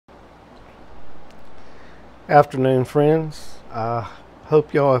Afternoon, friends. I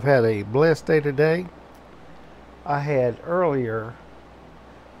hope y'all have had a blessed day today. I had earlier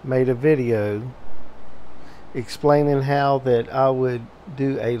made a video explaining how that I would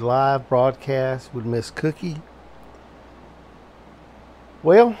do a live broadcast with Miss Cookie.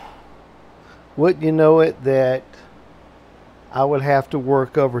 Well, wouldn't you know it that I would have to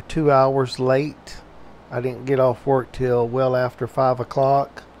work over 2 hours late. I didn't get off work till well after 5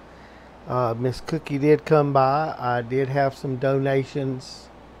 o'clock. Miss Cookie did come by. I did have some donations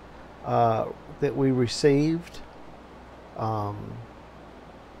that we received, and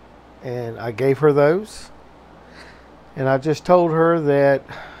I gave her those. And I just told her that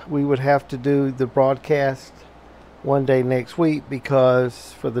we would have to do the broadcast one day next week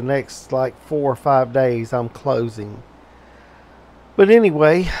because for the next like 4 or 5 days I'm closing. But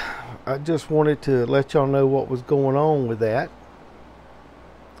anyway, I just wanted to let y'all know what was going on with that.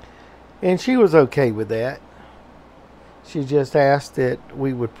 And she was okay with that. She just asked that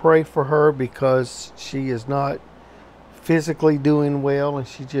we would pray for her because she is not physically doing well, and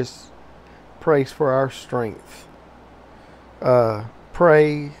she just prays for our strength.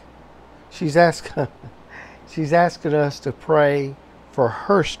 Pray. She's asking us to pray for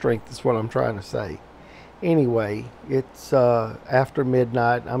her strength is what I'm trying to say. Anyway, it's after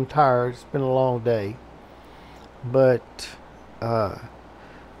midnight. I'm tired. It's been a long day. But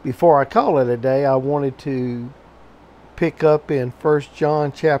before I call it a day, I wanted to pick up in 1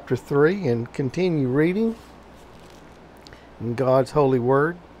 John chapter 3 and continue reading in God's holy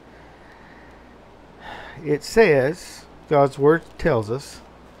word. It says, God's word tells us,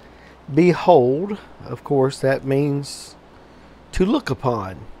 behold, of course that means to look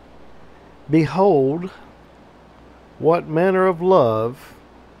upon. Behold, what manner of love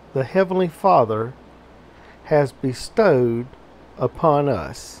the Heavenly Father has bestowed upon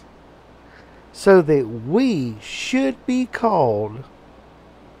us, so that we should be called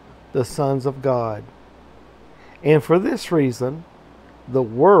the sons of God. And for this reason, the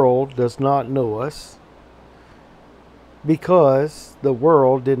world does not know us, because the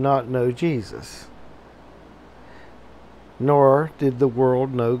world did not know Jesus, nor did the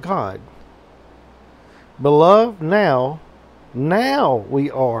world know God. Beloved, now we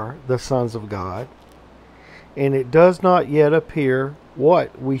are the sons of God, and it does not yet appear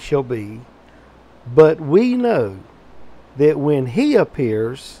what we shall be, but we know that when He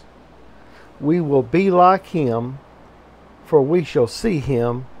appears, we will be like Him, for we shall see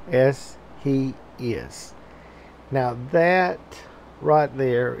Him as He is. Now that right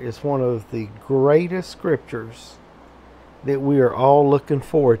there is one of the greatest scriptures that we are all looking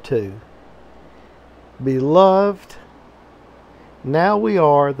forward to. Beloved, now we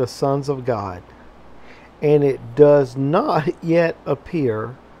are the sons of God, and it does not yet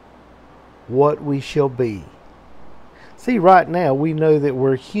appear what we shall be. See, right now we know that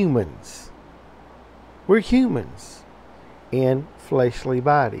we're humans. We're humans in fleshly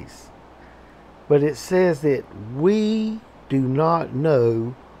bodies. But it says that we do not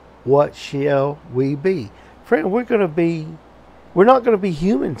know what shall we be. Friend, we're not going to be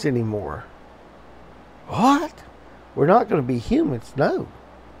humans anymore. What? We're not going to be humans? No.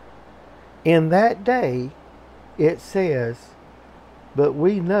 In that day, it says, but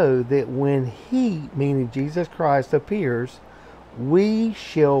we know that when He, meaning Jesus Christ, appears, we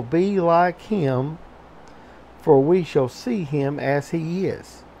shall be like Him, for we shall see Him as He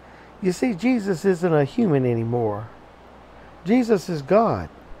is. You see, Jesus isn't a human anymore. Jesus is God.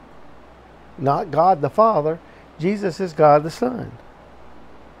 Not God the Father. Jesus is God the Son.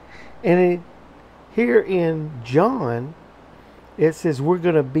 And here in John, it says we're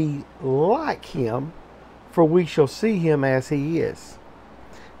going to be like Him, for we shall see Him as He is.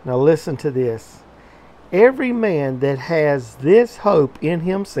 Now listen to this. Every man that has this hope in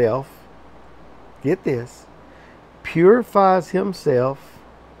himself, get this, purifies himself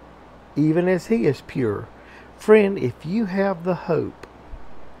even as He is pure. Friend, if you have the hope,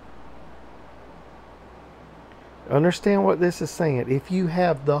 understand what this is saying. If you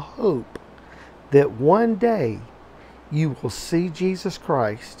have the hope that one day you will see Jesus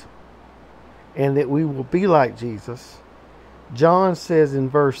Christ and that we will be like Jesus, John says in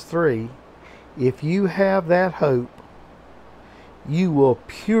verse 3, if you have that hope, you will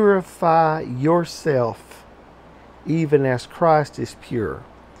purify yourself even as Christ is pure.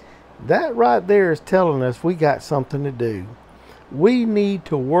 That right there is telling us we got something to do. We need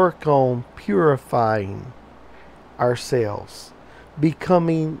to work on purifying ourselves,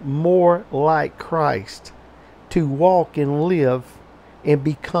 becoming more like Christ, to walk and live and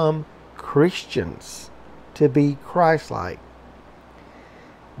become Christians, to be Christ-like.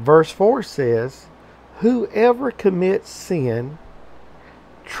 Verse 4 says, Whoever commits sin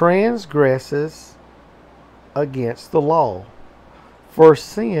transgresses against the law, for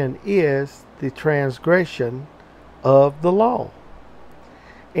sin is the transgression of the law.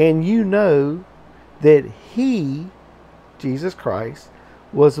 And you know that he, Jesus Christ,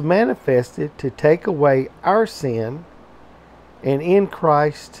 was manifested to take away our sin, and in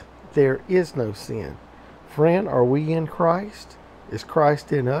Christ there is no sin. Friend, are we in Christ? Is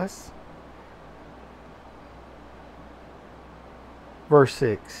Christ in us? Verse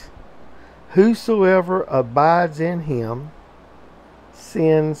 6. Whosoever abides in him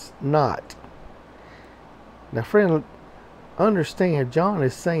sins not. Now, friend, understand, John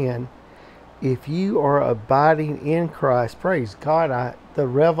is saying, if you are abiding in Christ, praise God, the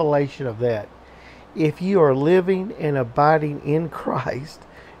revelation of that. If you are living and abiding in Christ,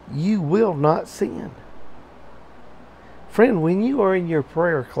 you will not sin. Friend, when you are in your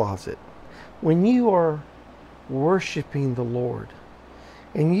prayer closet, when you are worshiping the Lord,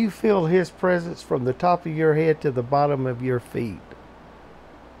 and you feel His presence from the top of your head to the bottom of your feet,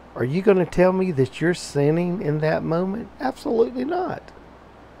 are you going to tell me that you're sinning in that moment? Absolutely not.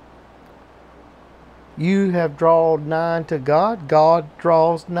 You have drawn nigh to God, God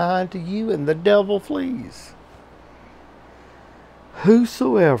draws nigh to you, and the devil flees.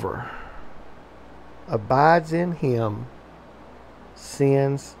 Whosoever abides in him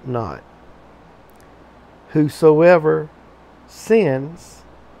sins not. Whosoever sins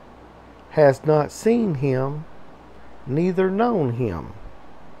has not seen him, neither known him.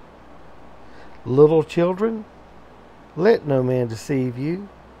 Little children, let no man deceive you.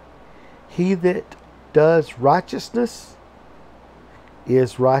 He that does righteousness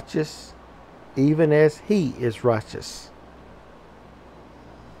is righteous, even as he is righteous.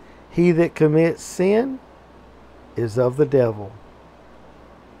 He that commits sin is of the devil.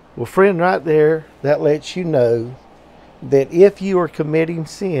 Well, friend, right there, that lets you know that if you are committing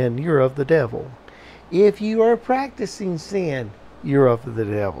sin, you're of the devil. If you are practicing sin, you're of the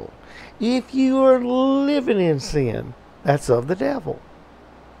devil. If you are living in sin, that's of the devil.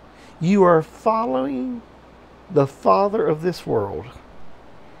 You are following the father of this world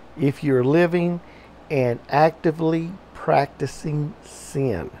if you're living and actively practicing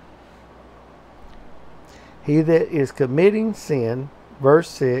sin. He that is committing sin,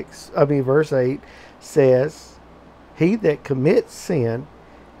 verse 8 says, he that commits sin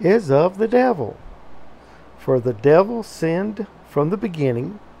is of the devil. For the devil sinned from the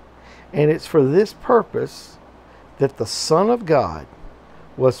beginning, and it's for this purpose that the Son of God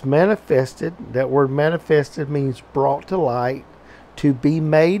was manifested. That word manifested means brought to light, to be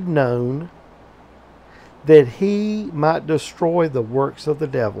made known, that he might destroy the works of the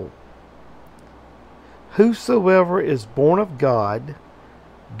devil. Whosoever is born of God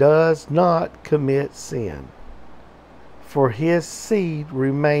does not commit sin, for his seed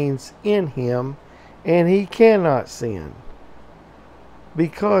remains in him, and he cannot sin,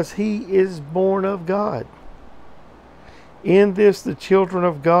 because he is born of God. In this the children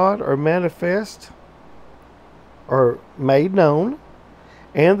of God are manifest, or made known,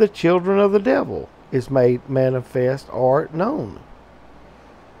 and the children of the devil is made manifest, or known.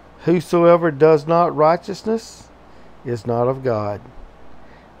 Whosoever does not righteousness is not of God,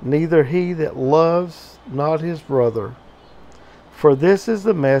 neither he that loves not his brother. For this is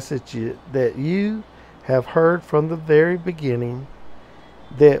the message that you have heard from the very beginning,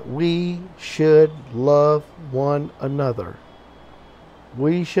 that we should love one another.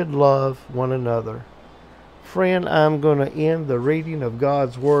 We should love one another. Friend, I'm going to end the reading of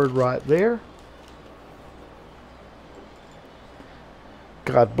God's Word right there.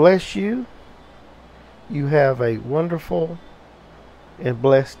 God bless you. You have a wonderful and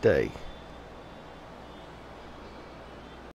blessed day.